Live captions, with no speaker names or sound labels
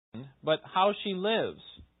but how she lives,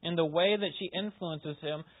 in the way that she influences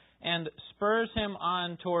him and spurs him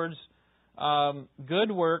on towards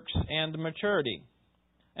good works and maturity.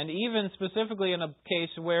 And even specifically in a case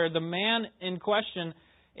where the man in question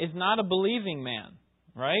is not a believing man,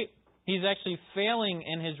 right? He's actually failing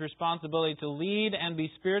in his responsibility to lead and be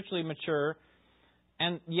spiritually mature.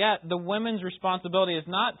 And yet the women's responsibility is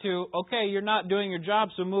not to, okay, you're not doing your job,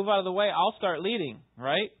 so move out of the way, I'll start leading,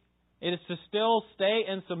 right? It is to still stay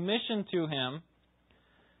in submission to him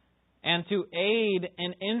and to aid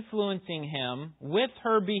in influencing him with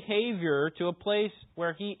her behavior to a place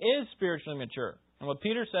where he is spiritually mature. And what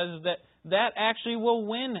Peter says is that actually will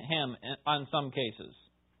win him, on some cases,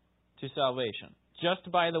 to salvation,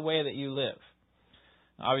 just by the way that you live.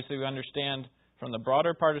 Obviously, we understand from the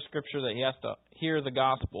broader part of Scripture that he has to hear the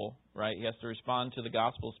gospel, right? He has to respond to the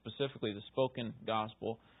gospel, specifically the spoken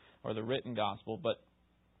gospel or the written gospel. But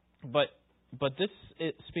this,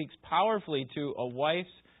 it speaks powerfully to a wife's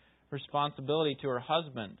responsibility to her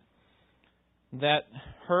husband, that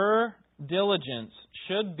her diligence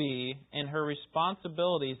should be in her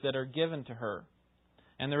responsibilities that are given to her.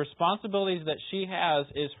 And the responsibilities that she has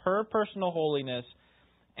is her personal holiness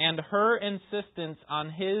and her insistence on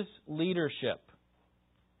his leadership.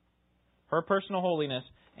 Her personal holiness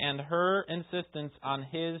and her insistence on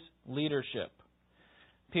his leadership.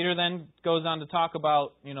 Peter then goes on to talk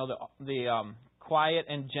about, the quiet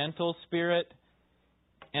and gentle spirit.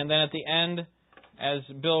 And then at the end, as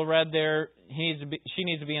Bill read there, she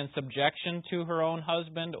needs to be in subjection to her own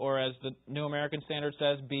husband, or as the New American Standard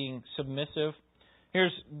says, being submissive.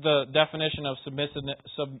 Here's the definition of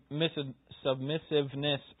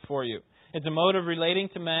submissiveness for you. It's a mode of relating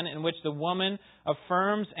to men in which the woman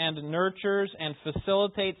affirms and nurtures and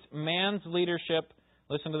facilitates man's leadership,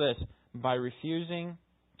 listen to this, by refusing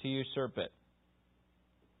to usurp it.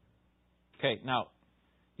 Okay, now,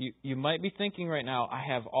 you might be thinking right now, I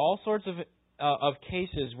have all sorts of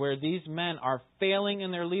cases where these men are failing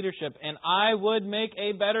in their leadership, and I would make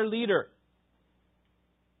a better leader.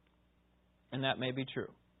 And that may be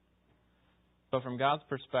true. But from God's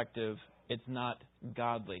perspective, it's not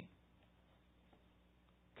godly.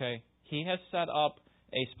 Okay? He has set up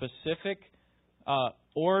a specific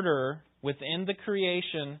order within the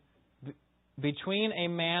creation between a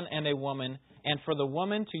man and a woman, and for the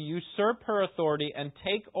woman to usurp her authority and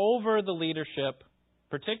take over the leadership,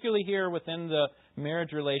 particularly here within the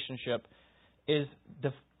marriage relationship, is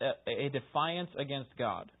a defiance against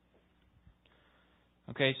God.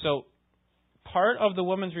 Okay, so part of the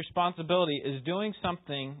woman's responsibility is doing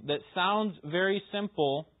something that sounds very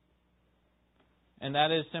simple, and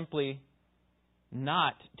that is simply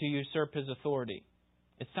not to usurp his authority.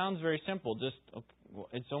 It sounds very simple.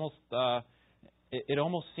 It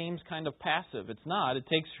almost seems kind of passive. It's not. It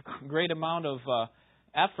takes a great amount of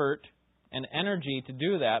effort and energy to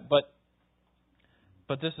do that,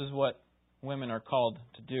 but this is what women are called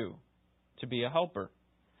to do, to be a helper.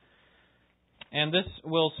 And this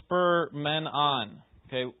will spur men on.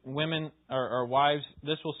 Okay, women or wives,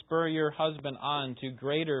 this will spur your husband on to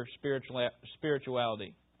greater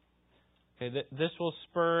spirituality. Okay, this will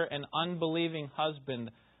spur an unbelieving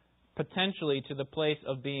husband potentially to the place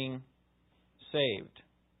of being saved.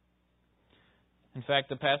 In fact,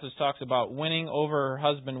 the passage talks about winning over her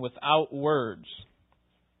husband without words.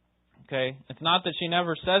 Okay, it's not that she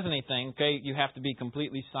never says anything. Okay, you have to be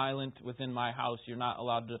completely silent within my house. You're not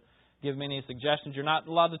allowed to give me any suggestions. You're not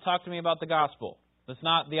allowed to talk to me about the gospel. That's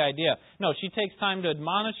not the idea. No, she takes time to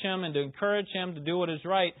admonish him and to encourage him to do what is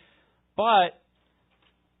right. But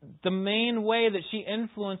the main way that she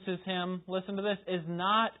influences him, listen to this, is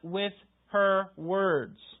not with her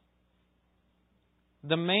words.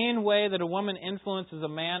 The main way that a woman influences a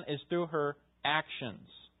man is through her actions.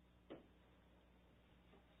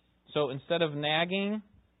 So instead of nagging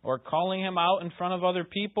or calling him out in front of other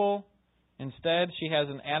people, instead she has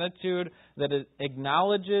an attitude that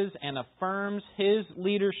acknowledges and affirms his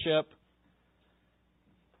leadership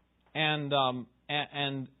and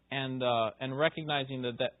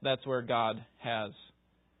recognizing that's where God has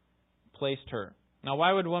placed her. Now,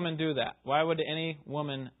 why would women do that? Why would any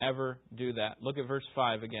woman ever do that? Look at verse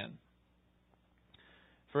 5 again.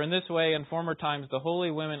 For in this way, in former times, the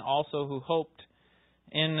holy women also who hoped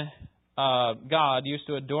in God used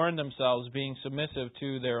to adorn themselves, being submissive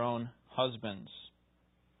to their own husbands.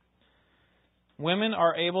 Women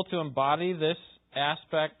are able to embody this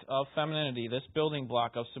aspect of femininity, this building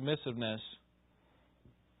block of submissiveness,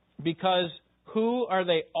 because who are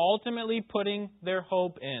they ultimately putting their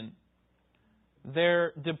hope in?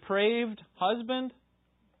 Their depraved husband?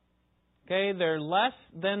 Okay, their less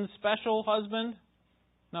than special husband?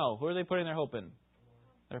 No, who are they putting their hope in?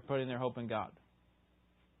 that are putting their hope in God.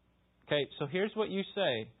 Okay, so here's what you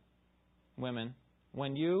say, women.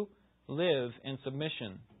 When you live in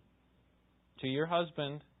submission to your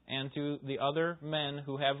husband and to the other men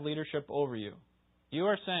who have leadership over you, you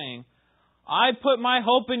are saying, I put my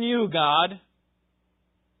hope in you, God.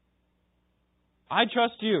 I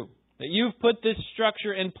trust you that you've put this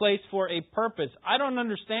structure in place for a purpose. I don't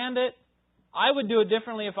understand it. I would do it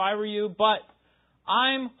differently if I were you, but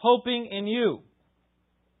I'm hoping in you.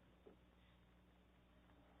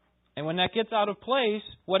 And when that gets out of place,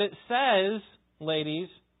 what it says, ladies,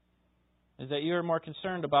 is that you're more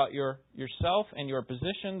concerned about yourself and your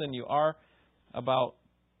position than you are about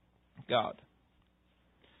God.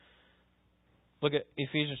 Look at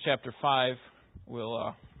Ephesians chapter 5.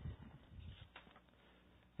 We'll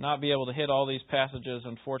not be able to hit all these passages,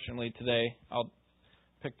 unfortunately, today. I'll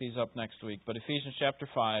pick these up next week. But Ephesians chapter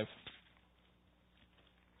 5.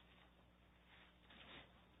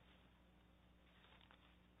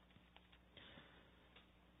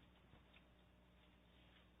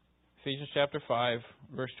 Ephesians chapter 5,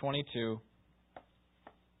 verse 22.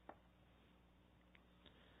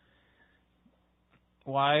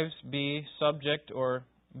 Wives, be subject or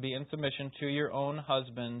be in submission to your own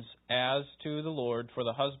husbands as to the Lord. For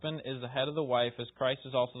the husband is the head of the wife, as Christ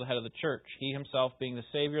is also the head of the church, he himself being the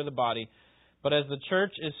Savior of the body. But as the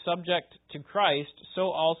church is subject to Christ, so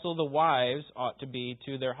also the wives ought to be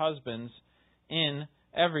to their husbands in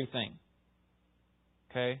everything.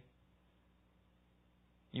 Okay?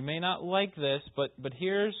 You may not like this, but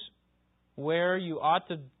here's where you ought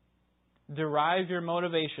to derive your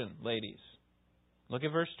motivation, ladies. Look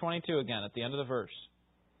at verse 22 again, at the end of the verse.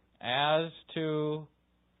 As to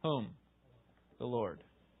whom? The Lord.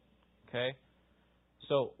 Okay?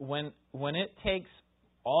 So when it takes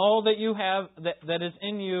all that you have that is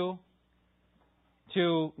in you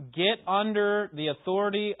to get under the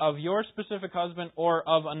authority of your specific husband or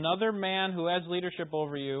of another man who has leadership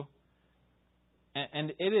over you,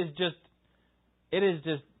 and it is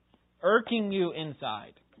just irking you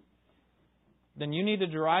inside, then you need to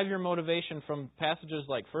derive your motivation from passages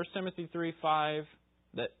like 1 Timothy 3:5,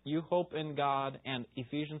 that you hope in God, and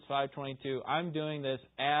Ephesians 5:22. I'm doing this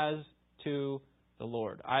as to the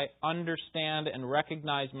Lord. I understand and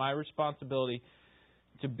recognize my responsibility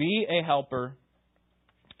to be a helper,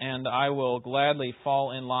 and I will gladly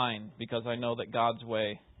fall in line because I know that God's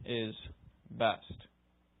way is best.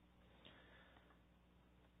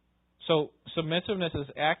 So, submissiveness is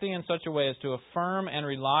acting in such a way as to affirm and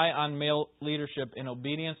rely on male leadership in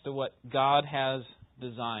obedience to what God has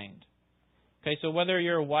designed. Okay, so whether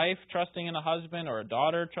you're a wife trusting in a husband or a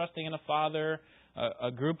daughter trusting in a father, a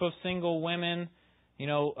group of single women,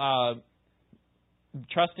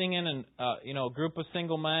 trusting in a group of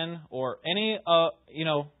single men, or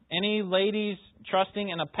any ladies trusting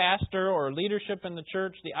in a pastor or leadership in the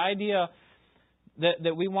church, the idea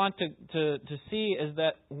that we want to see is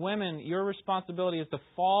that women, your responsibility is to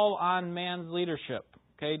fall on man's leadership.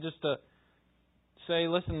 Okay, just to say,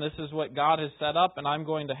 listen, this is what God has set up, and I'm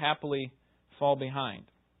going to happily fall behind.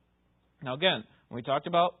 Now again, when we talked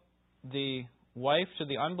about the wife to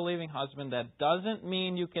the unbelieving husband, that doesn't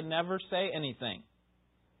mean you can never say anything.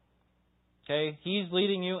 Okay, he's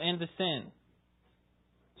leading you into sin,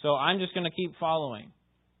 so I'm just going to keep following.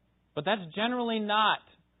 But that's generally not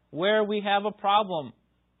where we have a problem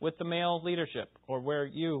with the male leadership, or where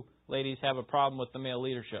you, ladies, have a problem with the male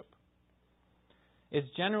leadership. It's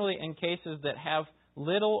generally in cases that have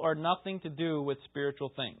little or nothing to do with spiritual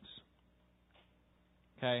things.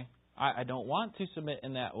 Okay? I don't want to submit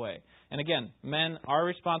in that way. And again, men, our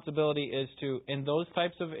responsibility is to, in those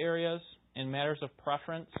types of areas, in matters of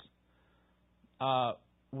preference,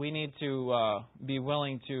 we need to be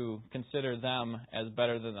willing to consider them as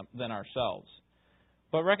better than ourselves.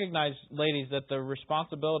 But recognize, ladies, that the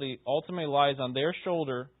responsibility ultimately lies on their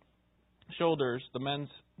shoulders, the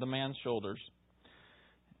man's shoulders.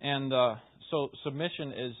 And so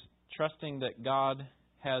submission is trusting that God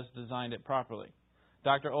has designed it properly.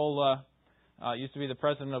 Dr. Ola used to be the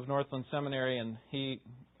president of Northland Seminary, and he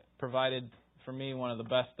provided for me one of the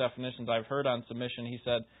best definitions I've heard on submission. He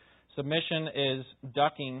said, submission is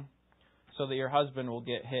ducking so that your husband will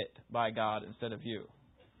get hit by God instead of you.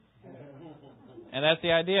 And that's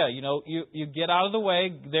the idea. You get out of the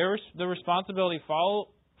way. The responsibility falls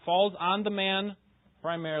on the man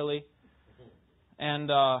primarily. And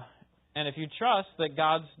if you trust that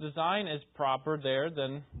God's design is proper there,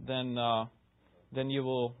 then you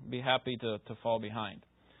will be happy to fall behind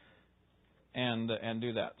and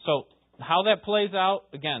do that. So how that plays out,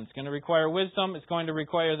 again, it's going to require wisdom. It's going to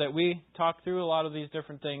require that we talk through a lot of these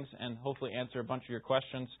different things and hopefully answer a bunch of your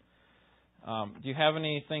questions. Do you have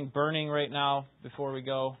anything burning right now before we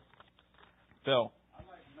go? Bill? I'd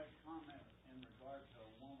like to make a comment in regard to a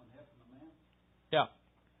woman helping a man. Yeah.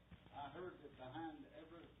 I heard that behind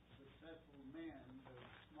every successful man, there's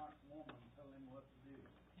a smart woman telling him what to do.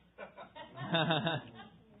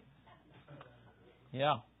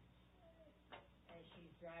 Yeah. As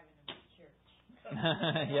she's driving him to church.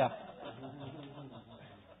 Yeah.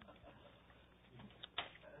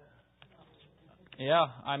 Yeah,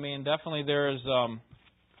 I mean, definitely there's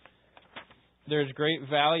great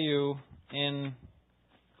value in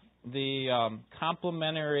the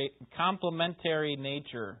complementary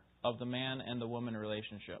nature of the man and the woman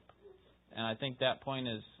relationship, and I think that point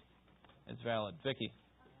is valid. Vicky.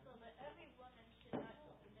 So that every woman should not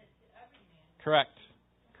submit to every man.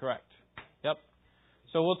 Correct. Yep.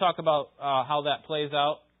 So we'll talk about how that plays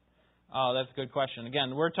out. That's a good question.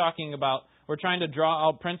 Again, we're trying to draw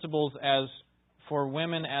out principles as for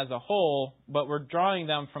women as a whole, but we're drawing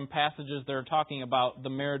them from passages that are talking about the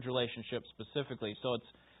marriage relationship specifically. So it's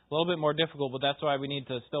a little bit more difficult, but that's why we need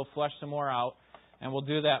to still flesh some more out. And we'll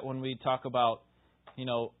do that when we talk about,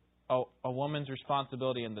 a woman's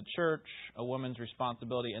responsibility in the church, a woman's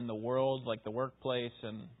responsibility in the world, like the workplace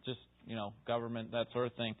and just, government, that sort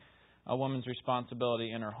of thing. A woman's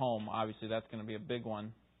responsibility in her home. Obviously, that's going to be a big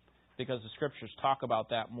one because the Scriptures talk about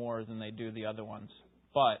that more than they do the other ones.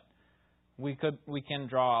 But we can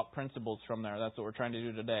draw out principles from there. That's what we're trying to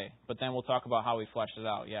do today. But then we'll talk about how we flesh it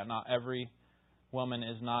out. Yeah, not every woman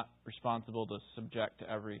is not responsible to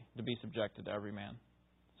be subjected to every man.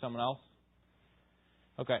 Someone else?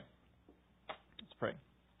 Okay. Let's pray.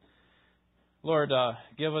 Lord,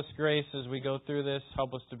 give us grace as we go through this.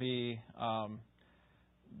 Help us to be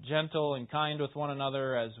gentle and kind with one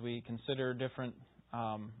another as we consider different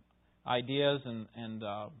ideas and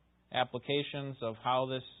applications of how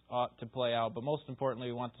this ought to play out. But most importantly,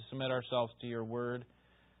 we want to submit ourselves to your word.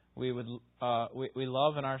 We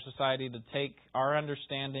love in our society to take our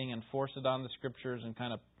understanding and force it on the Scriptures and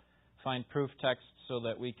kind of find proof texts so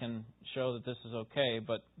that we can show that this is okay.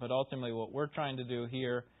 But ultimately what we're trying to do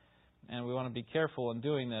here, and we want to be careful in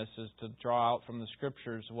doing this, is to draw out from the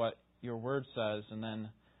Scriptures what your word says and then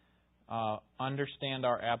understand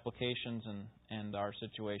our applications and our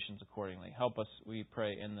situations accordingly. Help us, we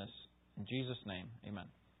pray, in this. In Jesus' name, amen.